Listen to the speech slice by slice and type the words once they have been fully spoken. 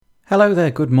Hello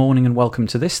there, good morning and welcome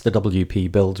to this, the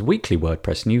WP Builds Weekly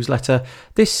WordPress newsletter.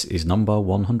 This is number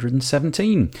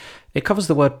 117. It covers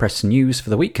the WordPress news for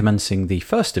the week commencing the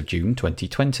 1st of June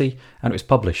 2020 and it was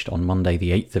published on Monday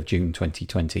the 8th of June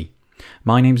 2020.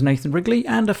 My name's Nathan Wrigley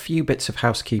and a few bits of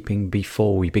housekeeping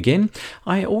before we begin.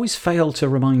 I always fail to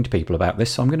remind people about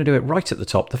this, so I'm going to do it right at the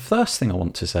top. The first thing I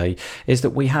want to say is that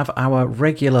we have our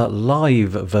regular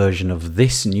live version of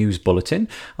this news bulletin.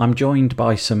 I'm joined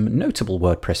by some notable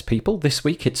WordPress people. This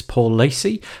week it's Paul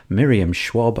Lacey, Miriam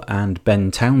Schwab and Ben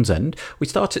Townsend. We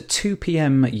start at 2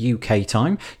 p.m. UK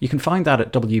time. You can find that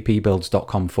at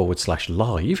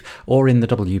wpbuilds.com/live or in the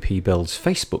WP Builds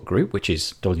Facebook group, which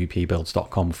is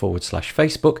wpbuilds.com/Facebook,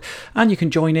 and you can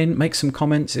join in, make some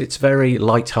comments. It's very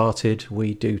light-hearted.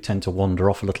 We do tend to wander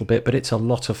off a little bit, but it's a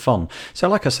lot of fun. So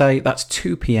like I say, that's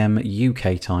 2 p.m.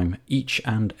 UK time each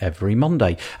and every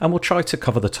Monday, and we'll try to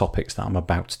cover the topics that I'm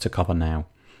about to cover now.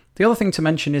 The other thing to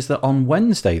mention is that on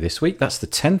Wednesday this week, that's the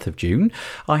 10th of June,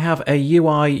 I have a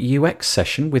UI UX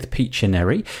session with Pete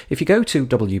Chineri. If you go to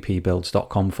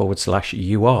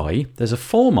wpbuilds.com/UI, there's a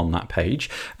form on that page,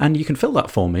 and you can fill that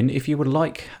form in if you would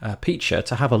like Pete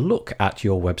to have a look at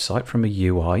your website from a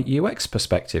UI UX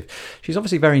perspective. She's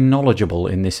obviously very knowledgeable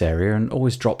in this area and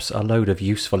always drops a load of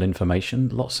useful information,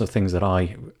 lots of things that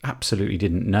I absolutely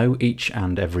didn't know each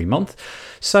and every month.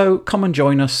 So come and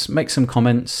join us, make some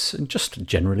comments, and just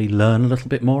generally learn a little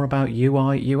bit more about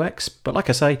UI UX. But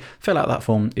like I say, fill out that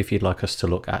form if you'd like us to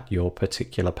look at your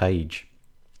particular page.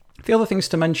 The other things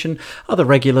to mention are the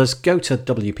regulars. Go to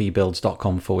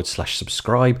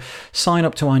wpbuilds.com/subscribe, sign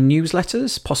up to our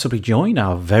newsletters, possibly join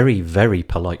our very, very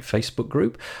polite Facebook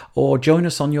group, or join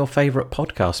us on your favourite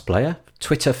podcast player.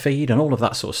 Twitter feed and all of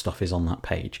that sort of stuff is on that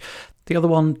page. The other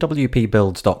one,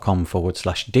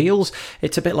 wpbuilds.com/deals.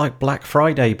 It's a bit like Black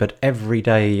Friday, but every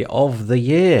day of the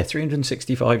year,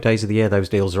 365 days of the year, those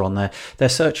deals are on there. They're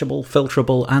searchable,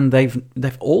 filterable, and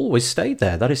they've always stayed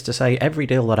there. That is to say, every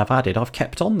deal that I've added, I've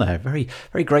kept on there. Very,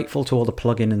 very grateful to all the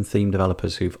plugin and theme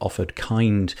developers who've offered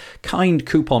kind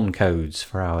coupon codes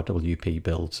for our WP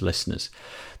Builds listeners.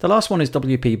 The last one is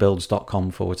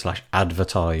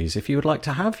wpbuilds.com/advertise. If you would like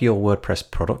to have your WordPress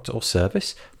product or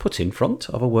service put in front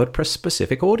of a WordPress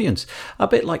specific audience, a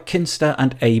bit like Kinsta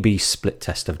and A/B Split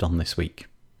Test have done this week.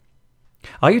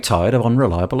 Are you tired of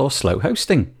unreliable or slow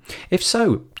hosting? If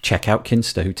so, check out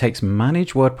Kinsta, who takes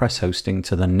managed WordPress hosting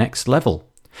to the next level.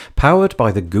 Powered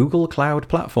by the Google Cloud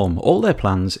Platform, all their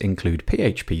plans include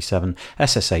PHP 7,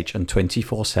 SSH and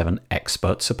 24/7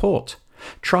 expert support.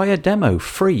 Try a demo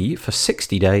free for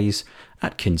 60 days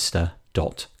at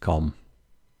kinsta.com.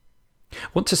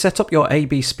 Want to set up your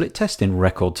A/B split test in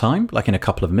record time, like in a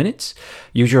couple of minutes?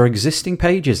 Use your existing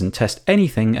pages and test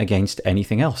anything against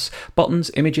anything else. Buttons,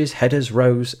 images, headers,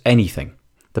 rows, anything.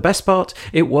 The best part,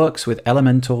 it works with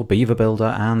Elementor, Beaver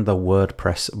Builder and the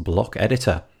WordPress block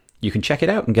editor. You can check it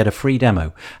out and get a free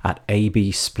demo at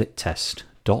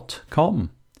absplittest.com.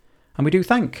 And we do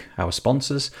thank our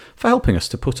sponsors for helping us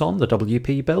to put on the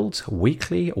WP Builds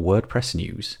Weekly WordPress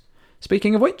News.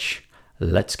 Speaking of which,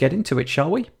 let's get into it,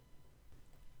 shall we?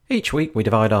 Each week we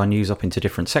divide our news up into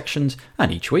different sections, and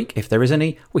each week, if there is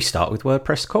any, we start with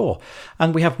WordPress Core.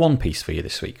 And we have one piece for you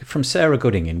this week from Sarah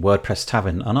Gooding in WordPress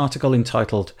Tavern, an article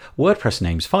entitled WordPress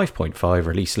Names 5.5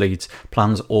 Release Leads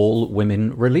Plans All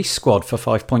Women Release Squad for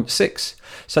 5.6.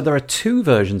 So there are two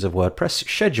versions of WordPress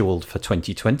scheduled for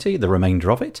 2020, the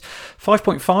remainder of it.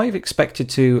 5.5 expected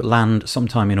to land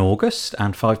sometime in August,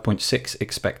 and 5.6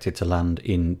 expected to land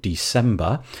in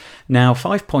December. Now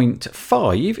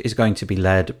 5.5 is going to be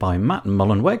led by Matt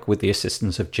Mullenweg with the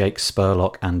assistance of Jake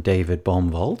Spurlock and David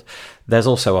Baumwold. There's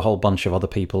also a whole bunch of other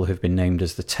people who've been named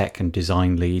as the tech and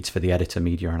design leads for the editor,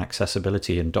 media and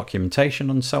accessibility and documentation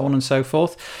and so on and so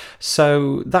forth.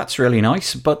 So that's really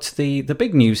nice. But the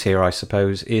big news here, I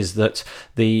suppose, is that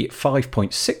the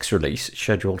 5.6 release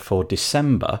scheduled for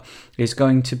December is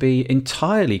going to be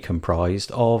entirely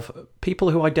comprised of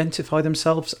people who identify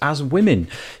themselves as women.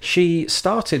 She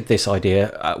started this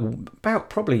idea about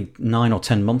probably 9 or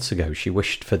 10 months ago. She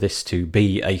wished for this to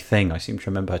be a thing. I seem to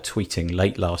remember her tweeting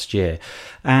late last year.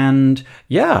 And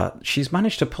yeah, she's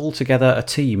managed to pull together a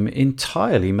team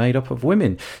entirely made up of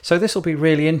women. So this will be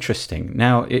really interesting.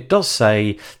 Now, it does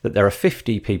say that there are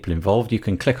 50 people involved. You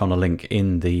can click on a link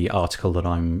in the article that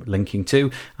I'm linking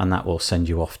to, and that will send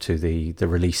you off to the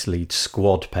release lead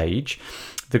squad page.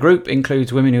 The group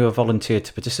includes women who have volunteered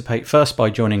to participate first by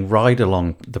joining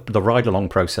the ride-along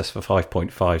process for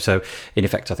 5.5. So in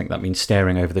effect, I think that means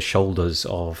staring over the shoulders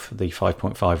of the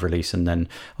 5.5 release and then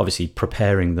obviously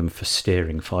preparing them for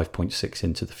steering 5.6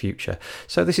 into the future.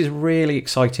 So this is really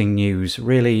exciting news,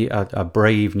 really a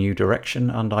brave new direction,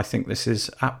 and I think this is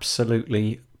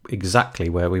absolutely exactly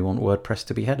where we want WordPress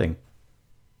to be heading.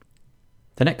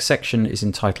 The next section is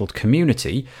entitled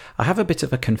Community. I have a bit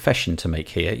of a confession to make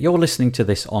here. You're listening to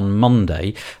this on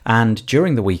Monday, and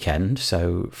during the weekend,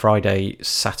 so Friday,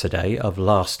 Saturday of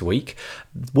last week,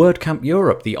 WordCamp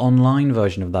Europe, the online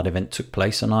version of that event, took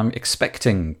place, and I'm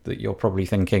expecting that you're probably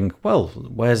thinking, well,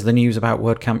 where's the news about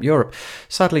WordCamp Europe?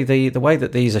 Sadly, the way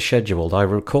that these are scheduled, I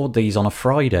record these on a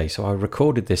Friday, so I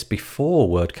recorded this before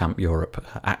WordCamp Europe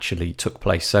actually took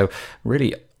place, so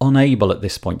really unable at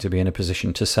this point to be in a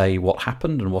position to say what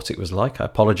happened and what it was like. I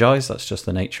apologise, that's just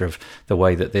the nature of the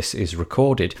way that this is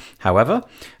recorded. However,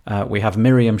 we have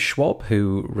Miriam Schwab,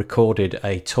 who recorded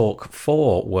a talk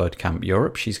for WordCamp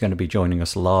Europe. She's going to be joining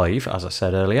us live, as I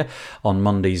said earlier, on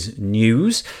Monday's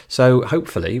news. So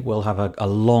hopefully we'll have a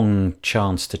long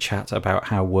chance to chat about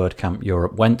how WordCamp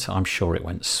Europe went. I'm sure it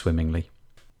went swimmingly.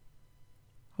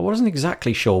 I wasn't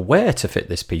exactly sure where to fit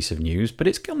this piece of news, but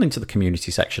it's gone into the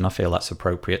community section. I feel that's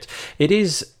appropriate. It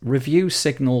is Review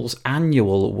Signal's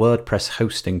annual WordPress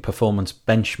hosting performance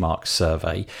benchmark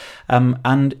survey.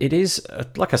 And it is,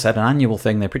 like I said, an annual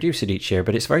thing. They produce it each year,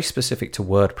 but it's very specific to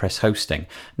WordPress hosting.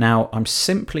 Now, I'm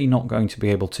simply not going to be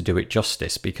able to do it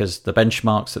justice because the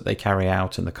benchmarks that they carry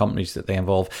out and the companies that they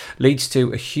involve leads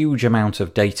to a huge amount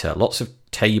of data, lots of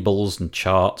tables and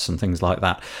charts and things like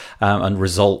that, and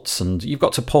results, and you've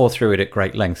got to pour through it at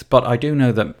great length. But I do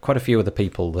know that quite a few of the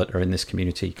people that are in this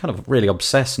community kind of really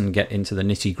obsess and get into the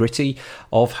nitty-gritty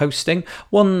of hosting.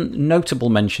 One notable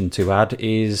mention to add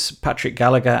is Patrick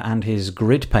Gallagher and his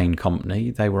GridPane company.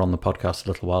 They were on the podcast a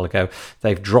little while ago.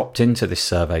 They've dropped into this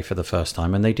survey for the first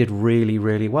time, and they did really,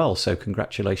 really well. So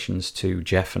congratulations to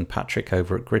Jeff and Patrick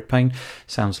over at GridPane.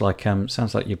 Sounds like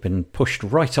you've been pushed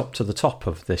right up to the top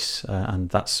of this, and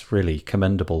that's really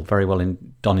commendable. Very well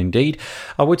done indeed.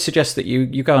 I would suggest that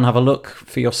you go and have a look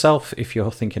for yourself if you're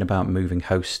thinking about moving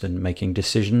host and making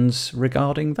decisions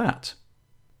regarding that.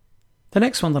 The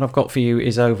next one that I've got for you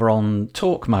is over on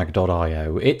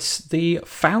talkmag.io. It's the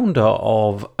founder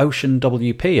of Ocean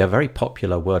WP, a very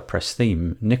popular WordPress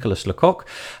theme, Nicholas Lecoq,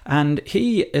 and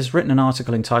he has written an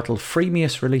article entitled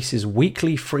Freemius releases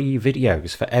weekly free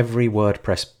videos for every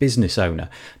WordPress business owner.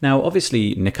 Now,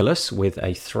 obviously, Nicholas, with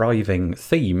a thriving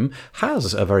theme,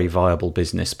 has a very viable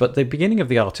business, but the beginning of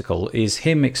the article is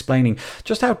him explaining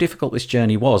just how difficult this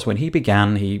journey was. When he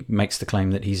began, he makes the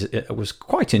claim that he was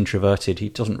quite introverted. He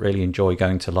doesn't really enjoy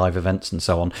going to live events and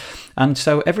so on. And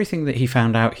so everything that he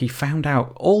found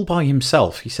out all by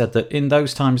himself. He said that in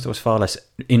those times there was far less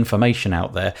information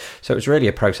out there. So it was really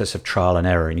a process of trial and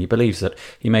error. And he believes that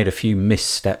he made a few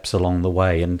missteps along the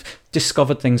way and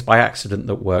discovered things by accident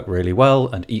that worked really well,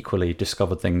 and equally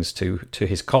discovered things to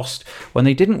his cost when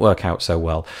they didn't work out so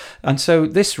well. And so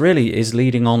this really is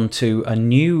leading on to a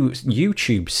new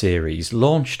YouTube series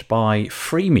launched by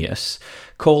Freemius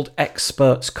called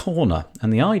Experts Corner.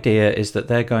 And the idea is that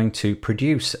they're going to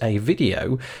produce a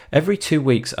video every 2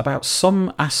 weeks about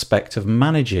some aspect of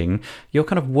managing your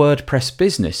kind of WordPress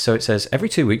business. So it says every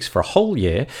 2 weeks for a whole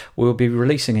year, we'll be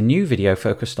releasing a new video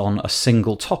focused on a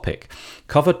single topic,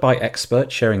 covered by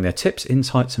experts sharing their tips,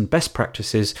 insights, and best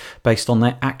practices based on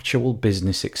their actual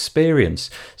business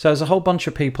experience. So there's a whole bunch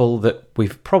of people that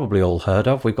we've probably all heard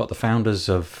of. We've got the founders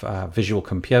of Visual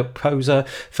Composer,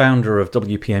 founder of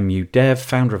WPMU Dev,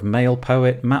 founder of Mail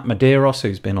Poet, Matt Medeiros,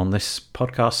 who's been on this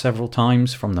podcast several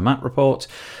times from the Matt Report,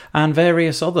 and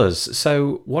various others.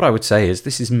 So what I would say is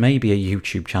this is maybe a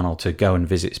YouTube channel to go and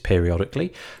visit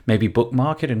periodically, maybe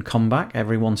bookmark it and come back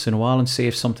every once in a while and see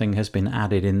if something has been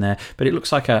added in there. But it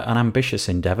looks like an ambitious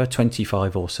endeavour,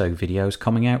 25 or so videos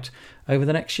coming out over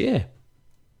the next year.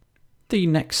 The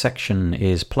next section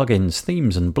is plugins,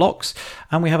 themes and blocks,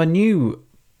 and we have a new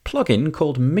plugin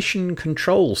called Mission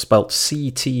Control, spelt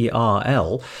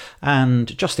CTRL,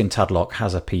 and Justin Tadlock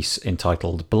has a piece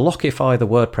entitled Blockify the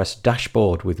WordPress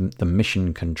Dashboard with the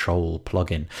Mission Control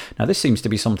plugin. Now this seems to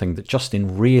be something that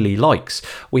Justin really likes.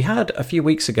 We had a few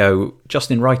weeks ago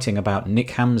Justin writing about Nick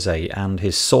Hamzey and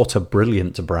his Sorta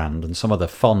Brilliant brand and some of the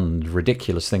fun,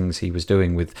 ridiculous things he was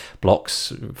doing with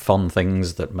blocks, fun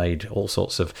things that made all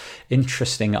sorts of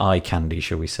interesting eye candy,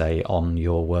 shall we say, on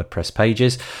your WordPress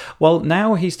pages. Well,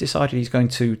 now he's decided he's going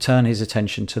to turn his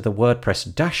attention to the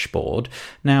WordPress dashboard.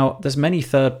 Now, there's many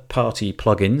third-party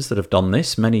plugins that have done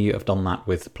this. Many have done that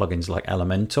with plugins like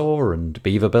Elementor and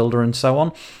Beaver Builder and so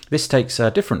on. This takes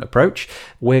a different approach.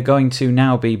 We're going to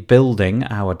now be building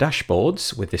our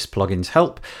dashboards with this plugin's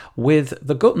help with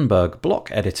the Gutenberg block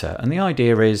editor. And the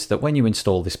idea is that when you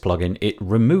install this plugin, it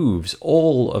removes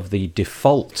all of the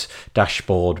default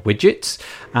dashboard widgets,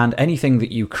 and anything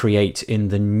that you create in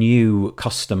the new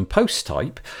custom post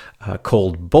type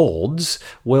called boards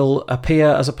will appear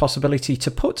as a possibility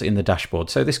to put in the dashboard.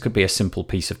 So this could be a simple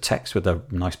piece of text with a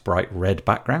nice bright red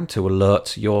background to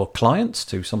alert your clients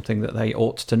to something that they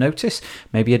ought to notice,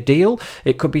 maybe a deal.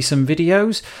 It could be some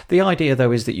videos. The idea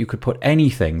though is that you could put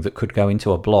anything that could go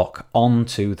into a block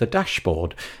onto the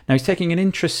dashboard. Now he's taking an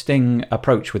interesting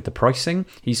approach with the pricing.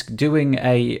 He's doing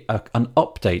an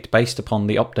update based upon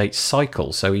the update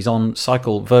cycle. So he's on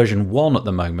cycle version 1 at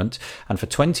the moment, and for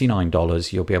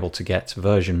 $29 you'll be able to get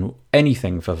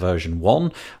anything for version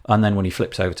 1, and then when he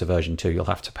flips over to version 2 you'll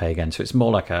have to pay again. So it's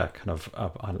more like a kind of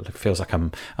it feels like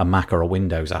a Mac or a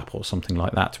Windows app or something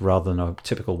like that, rather than a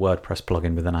typical WordPress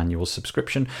plugin with an annual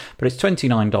subscription. But it's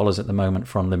 $29 at the moment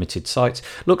for unlimited sites.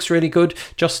 Looks really good.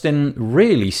 Justin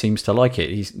really seems to like it.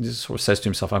 He sort of says to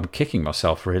himself, I'm kicking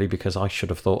myself really because I should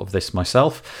have thought of this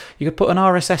myself. You could put an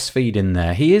RSS feed in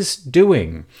there. He is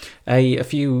doing a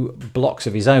few blocks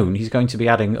of his own. He's going to be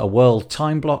adding a world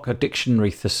time block, a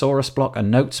dictionary thesaurus block, a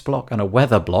notes block, and a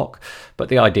weather block. But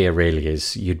the idea really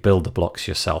is you'd build the blocks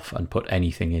yourself and put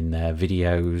anything in there,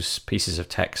 videos, pieces of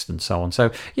text, and so on.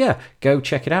 So yeah, go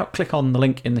check it out. Click on the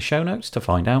link in the show notes to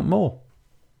find out more.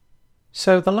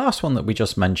 So the last one that we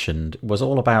just mentioned was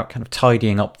all about kind of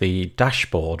tidying up the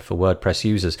dashboard for WordPress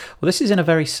users. Well, this is in a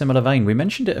very similar vein. We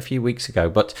mentioned it a few weeks ago,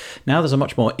 but now there's a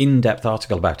much more in-depth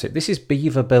article about it. This is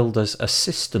Beaver Builder's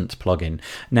Assistant plugin.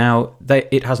 Now,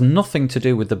 it has nothing to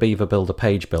do with the Beaver Builder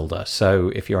page builder.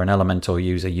 So if you're an Elementor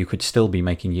user, you could still be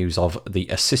making use of the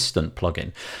Assistant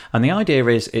plugin. And the idea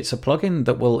is it's a plugin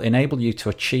that will enable you to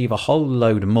achieve a whole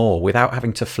load more without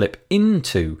having to flip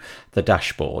into the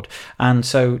dashboard. And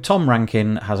so Tom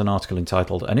Rankin has an article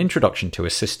entitled An Introduction to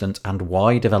Assistant and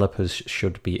Why Developers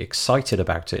Should Be Excited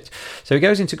About It. So he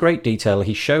goes into great detail.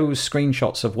 He shows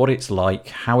screenshots of what it's like,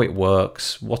 how it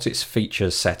works, what its feature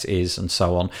set is, and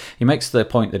so on. He makes the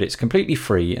point that it's completely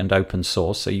free and open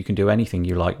source, so you can do anything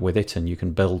you like with it and you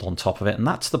can build on top of it. And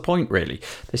that's the point, really.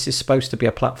 This is supposed to be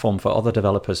a platform for other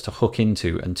developers to hook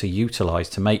into and to utilize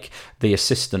to make the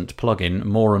Assistant plugin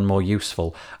more and more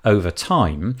useful over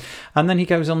time. And then he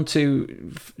goes on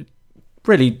to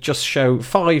really just show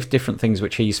 5 different things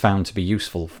which he's found to be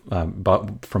useful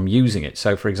from using it.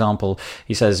 So for example,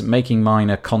 he says making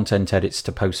minor content edits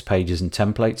to post pages and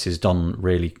templates is done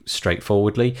really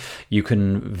straightforwardly. You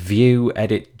can view,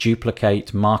 edit,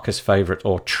 duplicate, mark as favorite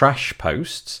or trash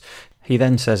posts. He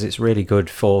then says it's really good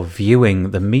for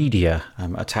viewing the media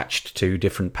attached to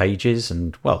different pages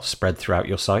and, well, spread throughout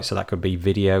your site. So that could be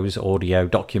videos, audio,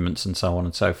 documents, and so on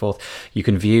and so forth. You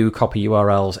can view, copy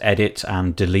URLs, edit,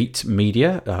 and delete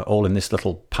media, all in this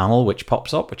little panel which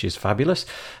pops up, which is fabulous.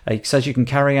 He says you can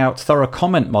carry out thorough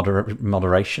comment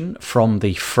moderation from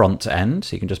the front end.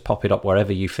 So you can just pop it up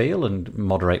wherever you feel and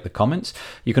moderate the comments.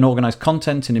 You can organize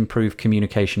content and improve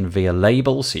communication via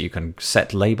labels. So you can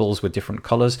set labels with different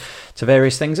colors to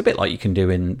various things, a bit like you can do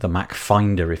in the Mac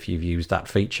Finder if you've used that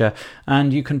feature,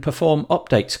 and you can perform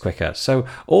updates quicker. So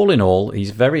all in all,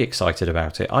 he's very excited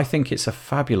about it. I think it's a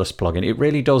fabulous plugin. It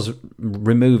really does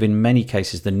remove, in many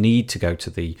cases, the need to go to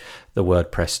the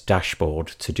WordPress dashboard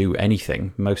to do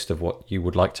anything. Most of what you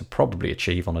would like to probably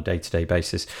achieve on a day-to-day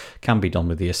basis can be done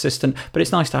with the Assistant, but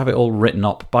it's nice to have it all written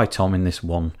up by Tom in this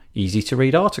one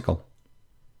easy-to-read article.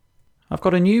 I've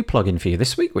got a new plugin for you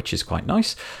this week, which is quite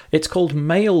nice. It's called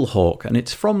Mailhawk, and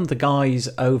it's from the guys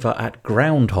over at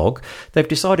Groundhog. They've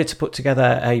decided to put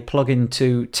together a plugin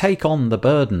to take on the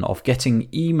burden of getting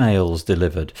emails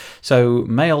delivered. So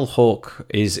Mailhawk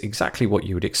is exactly what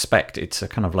you would expect. It's a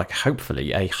kind of like,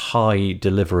 hopefully, a high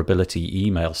deliverability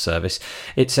email service.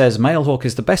 It says Mailhawk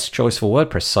is the best choice for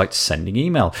WordPress sites sending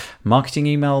email, marketing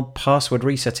email, password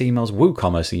reset emails,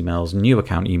 WooCommerce emails, new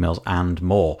account emails, and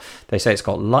more. They say it's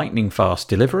got lightning fast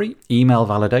delivery, email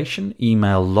validation,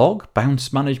 email log,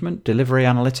 bounce management, delivery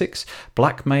analytics,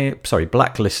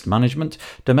 blacklist management,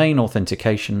 domain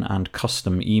authentication, and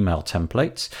custom email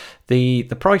templates. The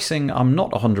pricing I'm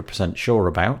not 100% sure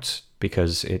about.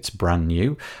 because it's brand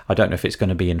new. I don't know if it's going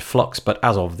to be in flux, but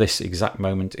as of this exact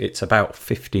moment, it's about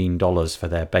 $15 for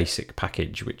their basic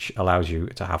package, which allows you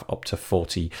to have up to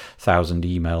 40,000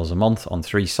 emails a month on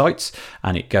 3 sites,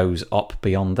 and it goes up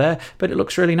beyond there. But it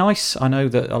looks really nice. I know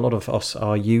that a lot of us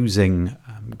are using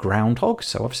Groundhog,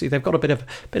 so obviously they've got a bit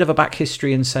of a back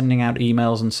history in sending out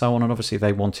emails and so on, and obviously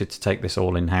they wanted to take this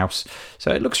all in-house.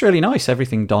 So it looks really nice,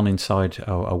 everything done inside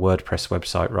a WordPress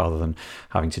website rather than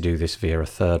having to do this via a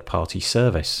third-party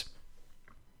service.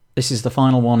 This is the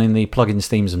final one in the plugins,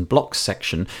 themes and blocks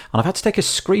section, and I've had to take a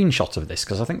screenshot of this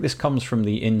because I think this comes from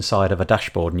the inside of a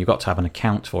dashboard and you've got to have an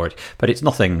account for it, but it's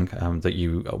nothing that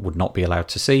you would not be allowed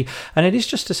to see, and it is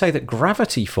just to say that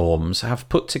Gravity Forms have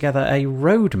put together a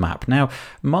roadmap. Now,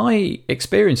 my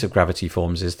experience of Gravity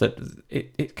Forms is that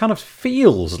it kind of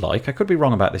feels like, I could be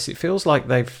wrong about this, it feels like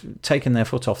they've taken their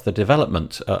foot off the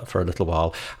development for a little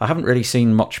while. I haven't really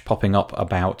seen much popping up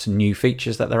about new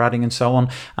features that they're adding and so on,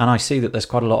 and I see that there's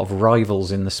quite a lot of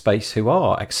rivals in the space who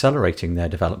are accelerating their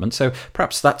development, so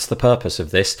perhaps that's the purpose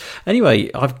of this. Anyway,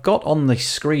 I've got on the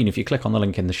screen, if you click on the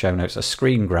link in the show notes, a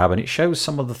screen grab, and it shows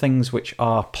some of the things which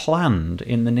are planned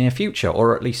in the near future,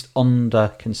 or at least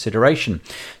under consideration.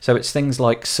 So it's things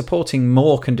like supporting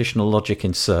more conditional logic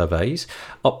in surveys,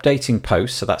 updating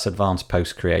posts, so that's advanced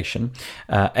post creation,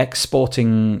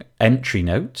 exporting entry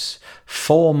notes,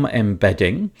 form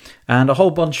embedding, and a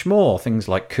whole bunch more. Things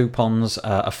like coupons,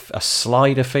 a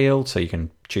slider field, so you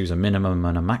can choose a minimum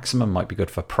and a maximum, might be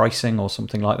good for pricing or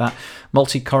something like that.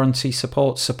 Multi-currency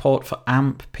support for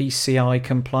AMP, PCI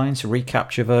compliance,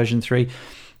 reCAPTCHA version 3,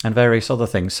 and various other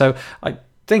things. So I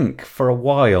think for a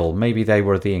while maybe they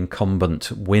were the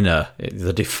incumbent winner,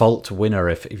 the default winner.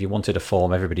 If you wanted a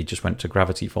form, everybody just went to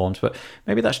Gravity Forms, but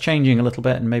maybe that's changing a little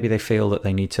bit, and maybe they feel that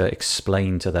they need to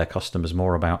explain to their customers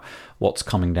more about what's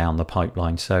coming down the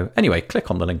pipeline. So anyway,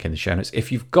 click on the link in the show notes.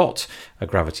 If you've got a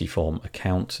Gravity Form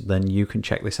account, then you can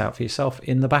check this out for yourself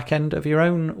in the back end of your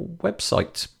own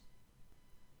website.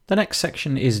 The next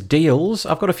section is deals.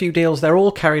 I've got a few deals. They're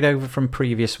all carried over from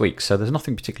previous weeks, so there's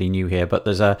nothing particularly new here, but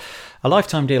there's a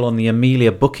lifetime deal on the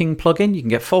Amelia booking plugin. You can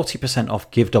get 40%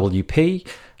 off GiveWP,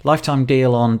 lifetime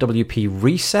deal on WP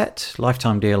Reset,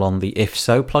 lifetime deal on the If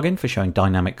So plugin for showing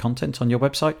dynamic content on your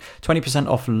website, 20%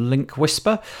 off Link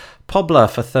Whisper, Pobler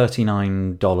for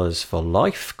 $39 for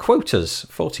life, Quotas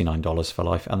 $49 for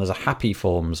life, and there's a Happy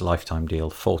Forms lifetime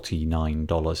deal,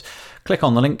 $49. Click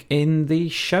on the link in the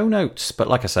show notes, but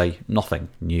like I say, nothing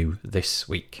new this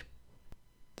week.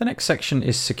 The next section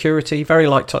is security. Very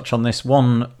light touch on this.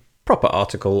 One proper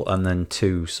article and then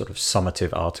 2 sort of summative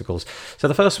articles. So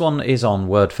the first one is on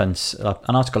WordFence,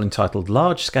 an article entitled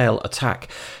Large Scale Attack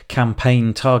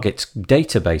Campaign Targets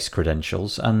Database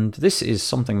Credentials, and this is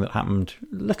something that happened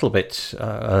a little bit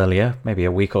earlier, maybe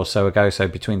a week or so ago, so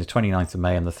between the 29th of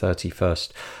May and the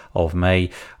 31st of May,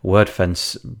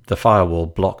 WordFence, the firewall,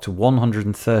 blocked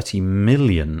 130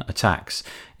 million attacks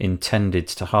intended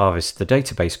to harvest the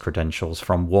database credentials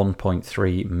from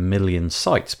 1.3 million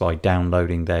sites by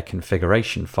downloading their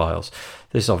configuration files.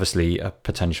 This is obviously a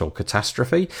potential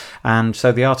catastrophe, and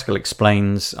so the article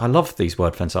explains, I love these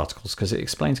WordFence articles because it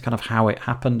explains kind of how it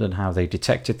happened and how they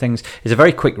detected things. It's a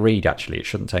very quick read, actually. It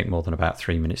shouldn't take more than about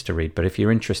 3 minutes to read, but if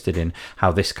you're interested in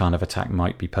how this kind of attack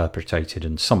might be perpetrated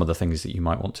and some of the things that you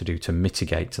might want to do to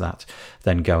mitigate that,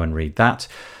 then go and read that.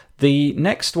 The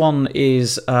next one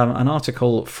is an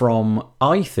article from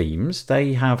iThemes.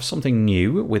 They have something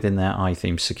new within their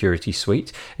iThemes security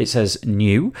suite. It says,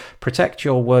 new, protect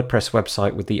your WordPress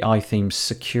website with the iThemes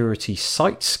security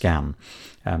site scan.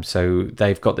 So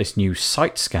they've got this new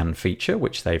site scan feature,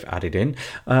 which they've added in.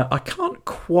 I can't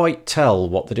quite tell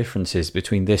what the difference is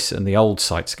between this and the old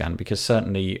site scan, because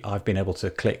certainly I've been able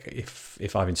to click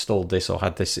if I've installed this or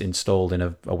had this installed in a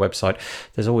website.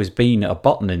 There's always been a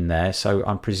button in there, so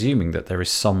I'm presuming that there is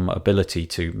some ability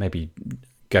to maybe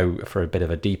go for a bit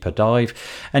of a deeper dive.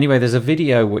 Anyway, there's a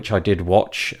video which I did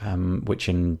watch, which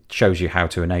shows you how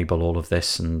to enable all of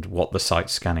this and what the site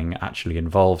scanning actually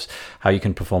involves, how you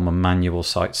can perform a manual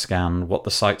site scan, what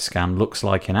the site scan looks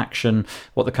like in action,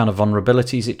 what the kind of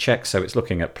vulnerabilities it checks. So it's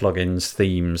looking at plugins,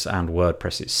 themes, and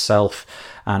WordPress itself,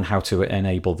 and how to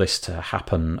enable this to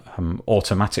happen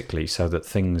automatically so that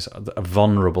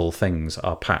vulnerable things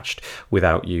are patched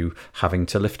without you having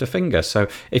to lift a finger. So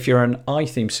if you're an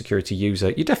iThemes security user,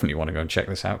 you definitely want to go and check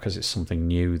this out because it's something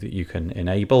new that you can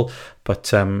enable.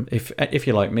 But if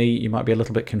you're like me, you might be a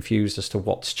little bit confused as to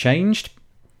what's changed.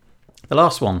 The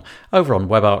last one, over on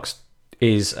WebArcs,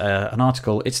 is an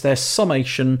article. It's their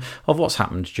summation of what's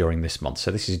happened during this month.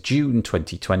 So this is June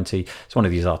 2020. It's one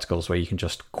of these articles where you can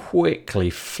just quickly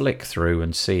flick through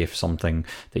and see if something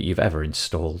that you've ever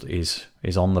installed is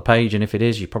on the page. And if it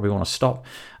is, you probably want to stop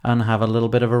and have a little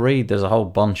bit of a read. There's a whole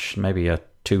bunch, maybe a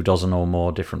 24 or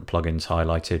more different plugins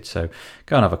highlighted. So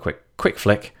go and have a quick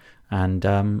flick and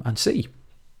see.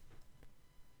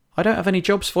 I don't have any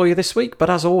jobs for you this week, but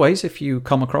as always, if you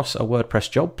come across a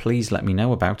WordPress job, please let me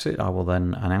know about it. I will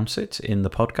then announce it in the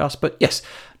podcast. But yes,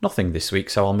 nothing this week,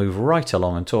 so I'll move right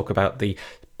along and talk about the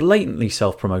blatantly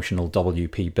self-promotional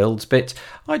WP Builds bit.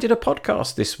 I did a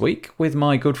podcast this week with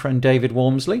my good friend David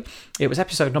Wormsley. It was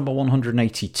episode number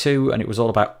 182, and it was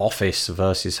all about office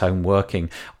versus home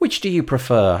working. Which do you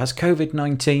prefer? Has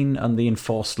COVID-19 and the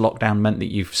enforced lockdown meant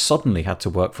that you've suddenly had to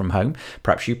work from home?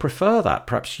 Perhaps you prefer that.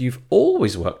 Perhaps you've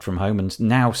always worked from home and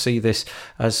now see this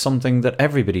as something that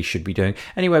everybody should be doing.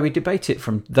 Anyway, we debate it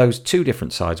from those two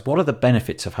different sides. What are the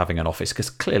benefits of having an office?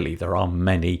 Because clearly there are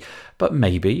many, but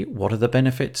maybe what are the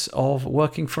benefits of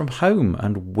working from home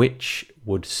and which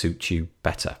would suit you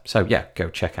better? So yeah, go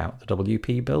check out the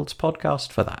WP Builds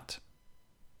podcast for that.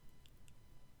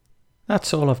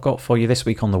 That's all I've got for you this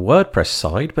week on the WordPress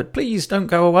side, but please don't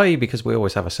go away because we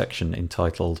always have a section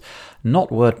entitled Not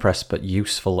WordPress but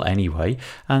Useful Anyway,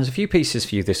 and there's a few pieces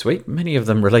for you this week, many of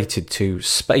them related to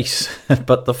space,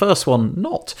 but the first one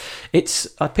not. It's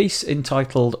a piece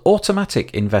entitled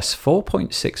Automatic invests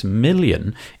 4.6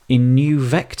 million in New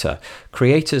Vector,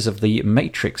 creators of the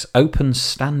Matrix open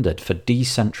standard for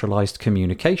decentralized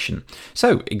communication.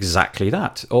 So exactly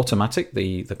that. Automatic,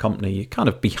 the company kind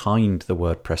of behind the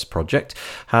WordPress project,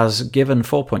 has given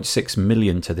 4.6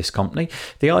 million to this company.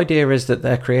 The idea is that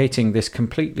they're creating this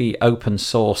completely open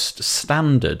sourced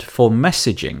standard for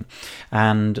messaging.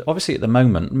 And obviously at the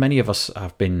moment, many of us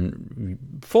have been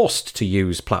forced to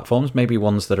use platforms, maybe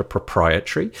ones that are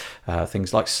proprietary,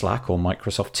 things like Slack or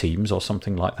Microsoft Teams or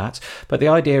something like that. But the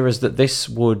idea is that this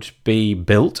would be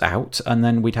built out and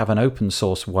then we'd have an open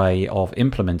source way of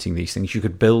implementing these things. You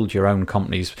could build your own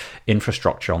company's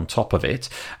infrastructure on top of it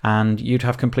and you'd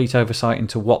have complete oversight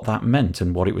into what that meant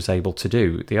and what it was able to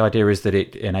do. The idea is that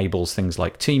it enables things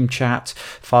like team chat,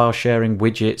 file sharing,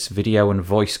 widgets, video and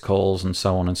voice calls and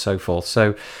so on and so forth.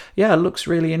 So yeah, it looks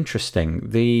really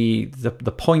interesting. The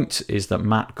point is that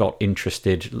Matt got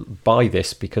interested by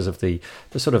this because of the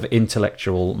sort of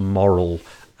intellectually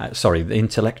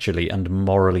and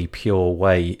morally pure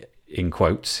way, in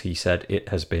quotes, he said it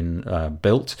has been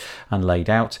built and laid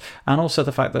out, and also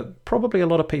the fact that probably a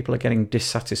lot of people are getting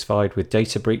dissatisfied with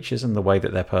data breaches and the way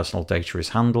that their personal data is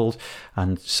handled,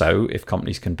 and so if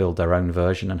companies can build their own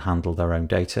version and handle their own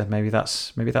data, maybe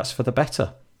that's for the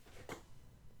better.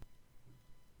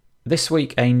 This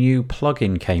week, a new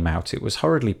plugin came out. It was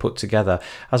hurriedly put together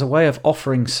as a way of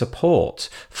offering support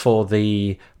for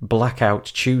the Blackout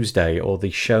Tuesday or the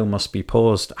Show Must Be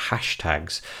Paused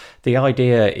hashtags. The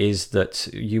idea is that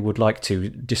you would like to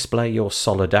display your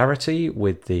solidarity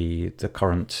with the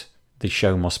current The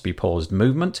Show Must Be Paused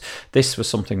movement. This was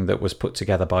something that was put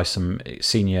together by some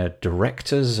senior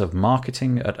directors of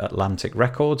marketing at Atlantic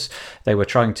Records. They were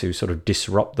trying to sort of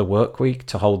disrupt the work week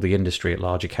to hold the industry at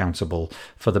large accountable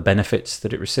for the benefits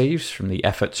that it receives from the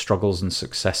effort, struggles and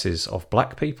successes of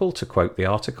black people, to quote the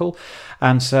article.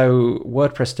 And so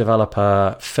WordPress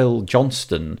developer Phil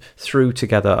Johnston threw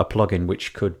together a plugin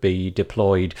which could be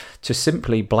deployed to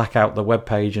simply black out the web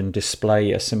page and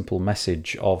display a simple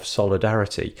message of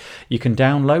solidarity. You can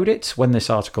download it. When this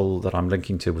article that I'm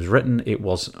linking to was written, it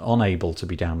was unable to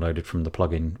be downloaded from the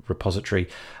plugin repository,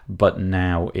 but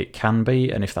now it can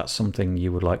be. And if that's something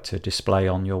you would like to display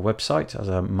on your website as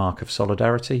a mark of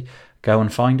solidarity, go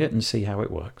and find it and see how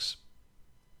it works.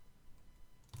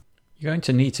 You're going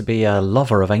to need to be a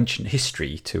lover of ancient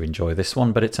history to enjoy this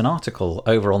one, but it's an article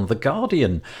over on The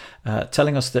Guardian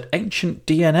telling us that ancient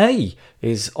DNA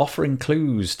is offering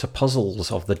clues to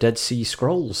puzzles of the Dead Sea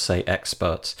Scrolls, say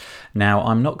experts. Now,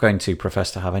 I'm not going to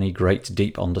profess to have any great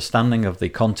deep understanding of the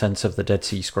contents of the Dead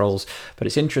Sea Scrolls, but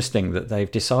it's interesting that they've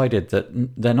decided that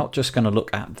they're not just going to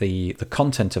look at the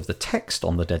content of the text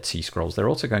on the Dead Sea Scrolls, they're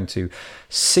also going to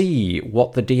see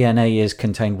what the DNA is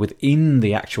contained within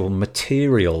the actual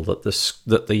material that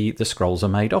the scrolls are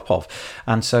made up of.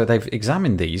 And so they've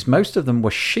examined these. Most of them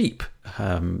were sheep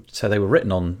So they were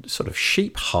written on sort of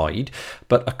sheep hide,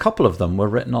 but a couple of them were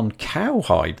written on cow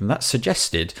hide, and that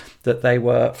suggested that they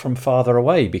were from farther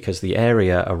away, because the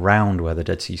area around where the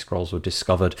Dead Sea Scrolls were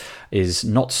discovered is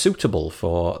not suitable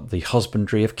for the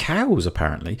husbandry of cows,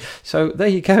 apparently. So there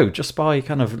you go. Just by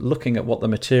kind of looking at what the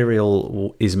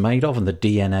material is made of and the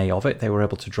DNA of it, they were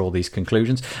able to draw these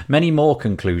conclusions. Many more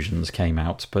conclusions came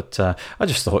out, but I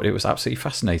just thought it was absolutely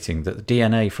fascinating that the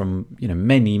DNA from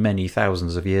many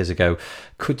thousands of years ago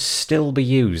could still be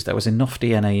used. There was enough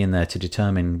DNA in there to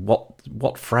determine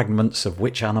what fragments of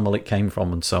which animal it came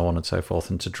from, and so on and so forth,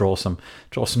 and to draw some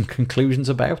conclusions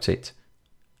about it.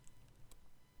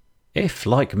 If,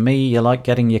 like me, you like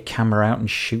getting your camera out and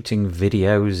shooting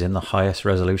videos in the highest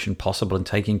resolution possible and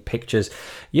taking pictures,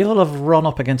 you'll have run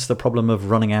up against the problem of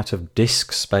running out of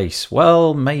disk space.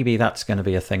 Well, maybe that's going to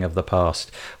be a thing of the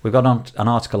past. We've got an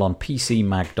article on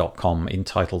PCMag.com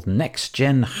entitled Next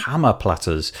Gen Hammer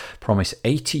Platters Promise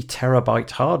 80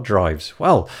 Terabyte Hard Drives.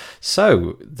 Well,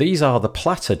 so these are the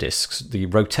platter disks, the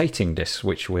rotating disks,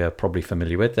 which we're probably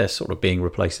familiar with. They're sort of being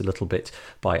replaced a little bit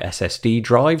by SSD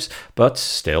drives, but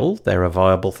still, they're a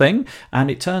viable thing.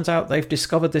 And it turns out they've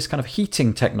discovered this kind of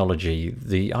heating technology.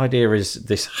 The idea is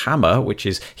this hammer, which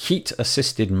is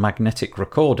heat-assisted magnetic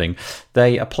recording.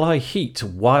 They apply heat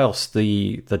whilst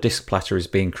the disk platter is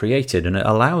being created, and it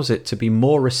allows it to be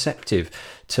more receptive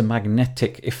to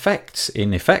magnetic effects.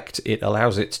 In effect, it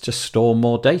allows it to store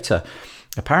more data.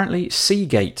 Apparently,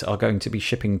 Seagate are going to be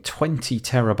shipping 20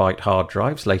 terabyte hard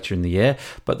drives later in the year,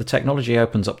 but the technology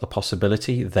opens up the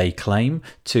possibility, they claim,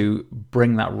 to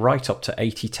bring that right up to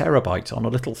 80 terabyte on a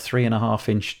little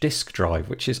 3.5-inch disk drive,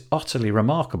 which is utterly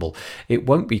remarkable. It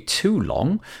won't be too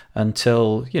long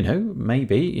until,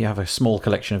 maybe you have a small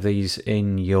collection of these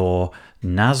in your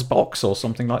NAS box or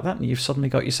something like that, and you've suddenly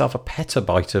got yourself a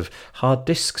petabyte of hard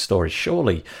disk storage.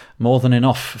 Surely more than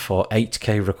enough for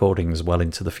 8K recordings well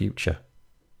into the future.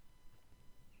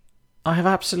 I have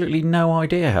absolutely no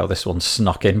idea how this one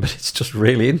snuck in, but it's just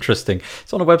really interesting.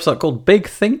 It's on a website called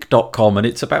bigthink.com, and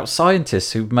it's about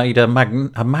scientists who've made a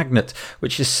magnet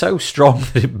which is so strong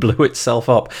that it blew itself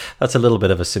up. That's a little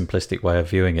bit of a simplistic way of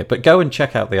viewing it, but go and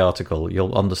check out the article.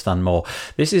 You'll understand more.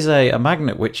 This is a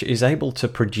magnet which is able to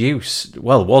produce,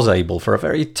 was able for a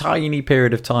very tiny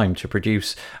period of time to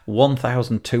produce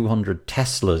 1,200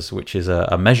 Teslas, which is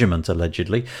a measurement,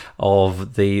 allegedly,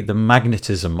 of the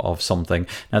magnetism of something.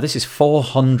 Now, this is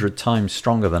 400 times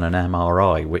stronger than an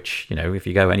MRI, which, if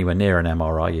you go anywhere near an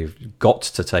MRI, you've got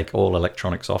to take all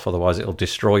electronics off, otherwise it'll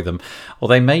destroy them. Well,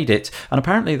 they made it, and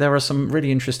apparently there are some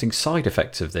really interesting side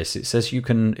effects of this. It says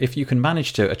if you can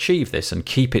manage to achieve this and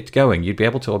keep it going, you'd be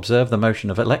able to observe the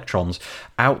motion of electrons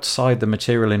outside the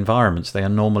material environments they are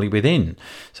normally within.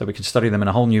 So we can study them in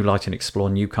a whole new light and explore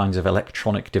new kinds of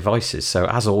electronic devices. So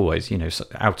as always,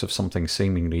 out of something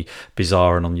seemingly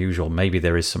bizarre and unusual, maybe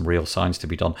there is some real science to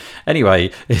be done. Anyway,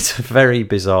 it's a very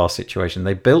bizarre situation.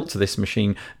 They built this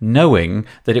machine knowing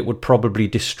that it would probably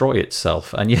destroy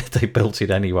itself, and yet they built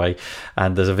it anyway.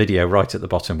 And there's a video right at the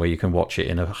bottom where you can watch it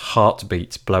in a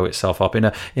heartbeat blow itself up in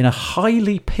a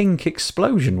highly pink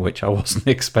explosion, which I wasn't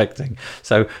expecting.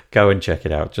 So go and check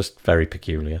it out. Just very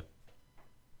peculiar.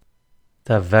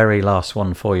 The very last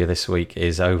one for you this week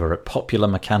is over at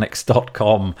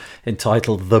popularmechanics.com,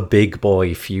 entitled The Big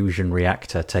Boy Fusion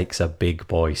Reactor Takes a Big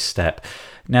Boy Step.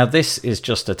 Now, this is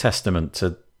just a testament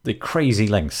to the crazy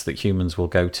lengths that humans will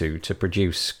go to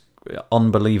produce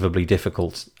unbelievably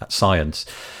difficult science.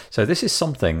 So this is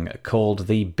something called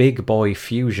the Big Boy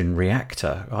Fusion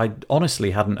Reactor. I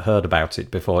honestly hadn't heard about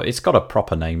it before. It's got a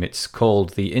proper name. It's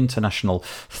called the International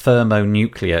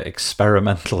Thermonuclear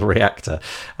Experimental Reactor,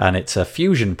 and it's a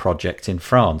fusion project in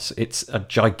France. It's a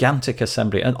gigantic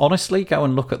assembly, and honestly, go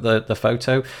and look at the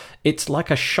photo. It's like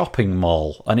a shopping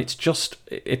mall, and it's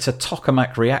a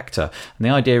tokamak reactor. And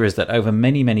the idea is that over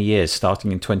many, many years,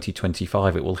 starting in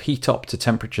 2025, it will heat up to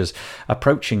temperatures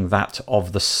approaching that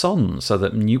of the sun, so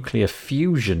that nuclear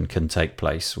fusion can take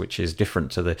place, which is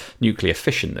different to the nuclear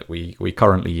fission that we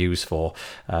currently use for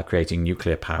creating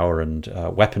nuclear power and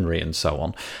weaponry and so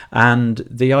on. And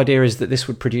the idea is that this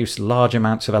would produce large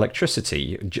amounts of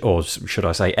electricity, or should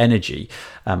I say energy,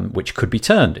 which could be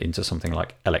turned into something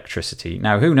like electricity.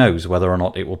 Now, who knows whether or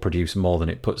not it will produce more than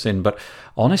it puts in, but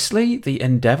honestly, the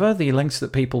endeavour, the lengths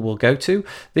that people will go to,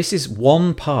 this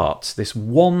one part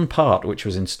which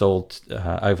was installed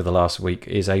over the last week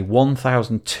is a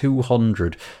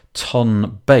 1,200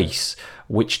 ton base,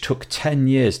 which took 10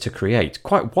 years to create.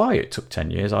 Quite why it took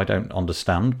 10 years, I don't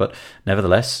understand, but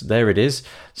nevertheless, there it is.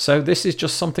 So this is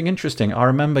just something interesting. I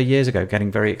remember years ago getting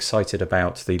very excited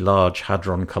about the Large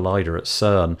Hadron Collider at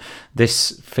CERN.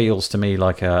 This feels to me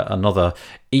like another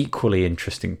equally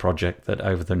interesting project that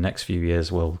over the next few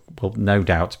years will no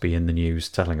doubt be in the news,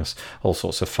 telling us all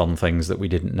sorts of fun things that we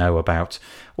didn't know about,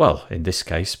 well, in this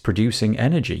case, producing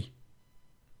energy.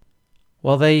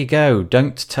 Well, there you go.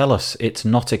 Don't tell us it's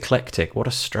not eclectic. What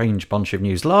a strange bunch of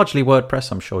news. Largely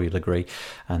WordPress, I'm sure you'll agree.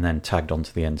 And then tagged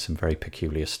onto the end some very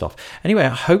peculiar stuff. Anyway, I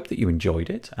hope that you enjoyed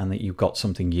it and that you got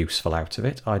something useful out of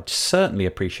it. I'd certainly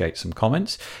appreciate some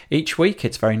comments. Each week,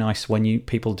 it's very nice when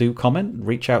people do comment.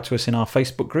 Reach out to us in our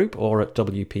Facebook group or at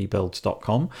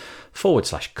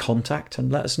wpbuilds.com/contact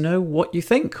and let us know what you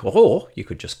think. Or you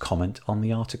could just comment on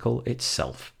the article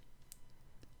itself.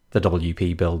 The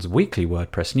WP Builds Weekly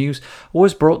WordPress News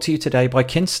was brought to you today by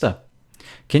Kinsta.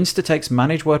 Kinsta takes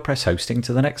managed WordPress hosting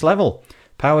to the next level.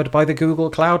 Powered by the Google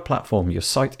Cloud Platform, your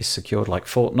site is secured like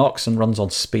Fort Knox and runs on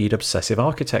speed-obsessive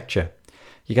architecture.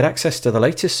 You get access to the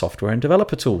latest software and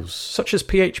developer tools, such as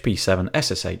PHP 7,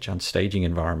 SSH, and staging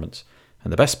environments.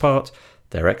 And the best part,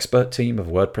 their expert team of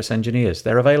WordPress engineers.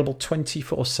 They're available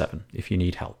 24/7 if you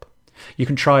need help. You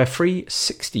can try a free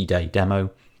 60-day demo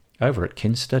over at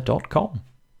kinsta.com.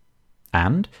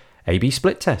 And A/B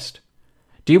split test.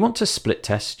 Do you want to split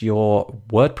test your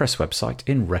WordPress website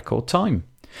in record time?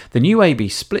 The new A/B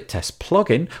split test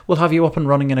plugin will have you up and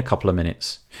running in a couple of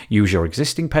minutes. Use your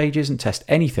existing pages and test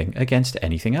anything against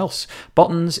anything else.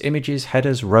 Buttons, images,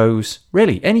 headers, rows,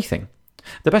 really anything.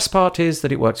 The best part is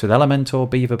that it works with Elementor,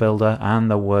 Beaver Builder, and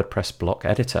the WordPress block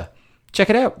editor. Check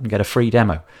it out and get a free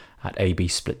demo at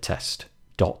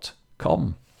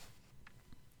absplittest.com.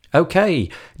 Okay,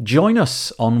 join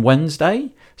us on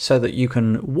Wednesday so that you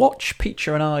can watch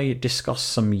Peter and I discuss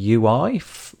some UI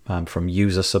from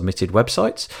user-submitted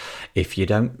websites. If you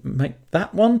don't make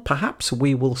that one, perhaps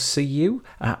we will see you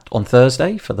on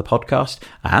Thursday for the podcast.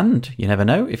 And you never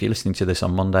know, if you're listening to this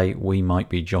on Monday, we might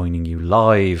be joining you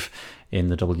live in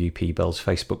the WP Builds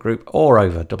Facebook group or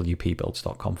over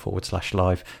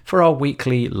wpbuilds.com/live for our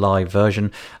weekly live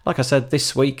version. Like I said,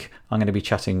 this week I'm going to be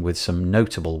chatting with some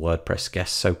notable WordPress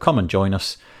guests, so come and join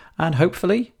us and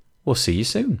hopefully we'll see you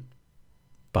soon.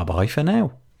 Bye-bye for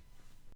now.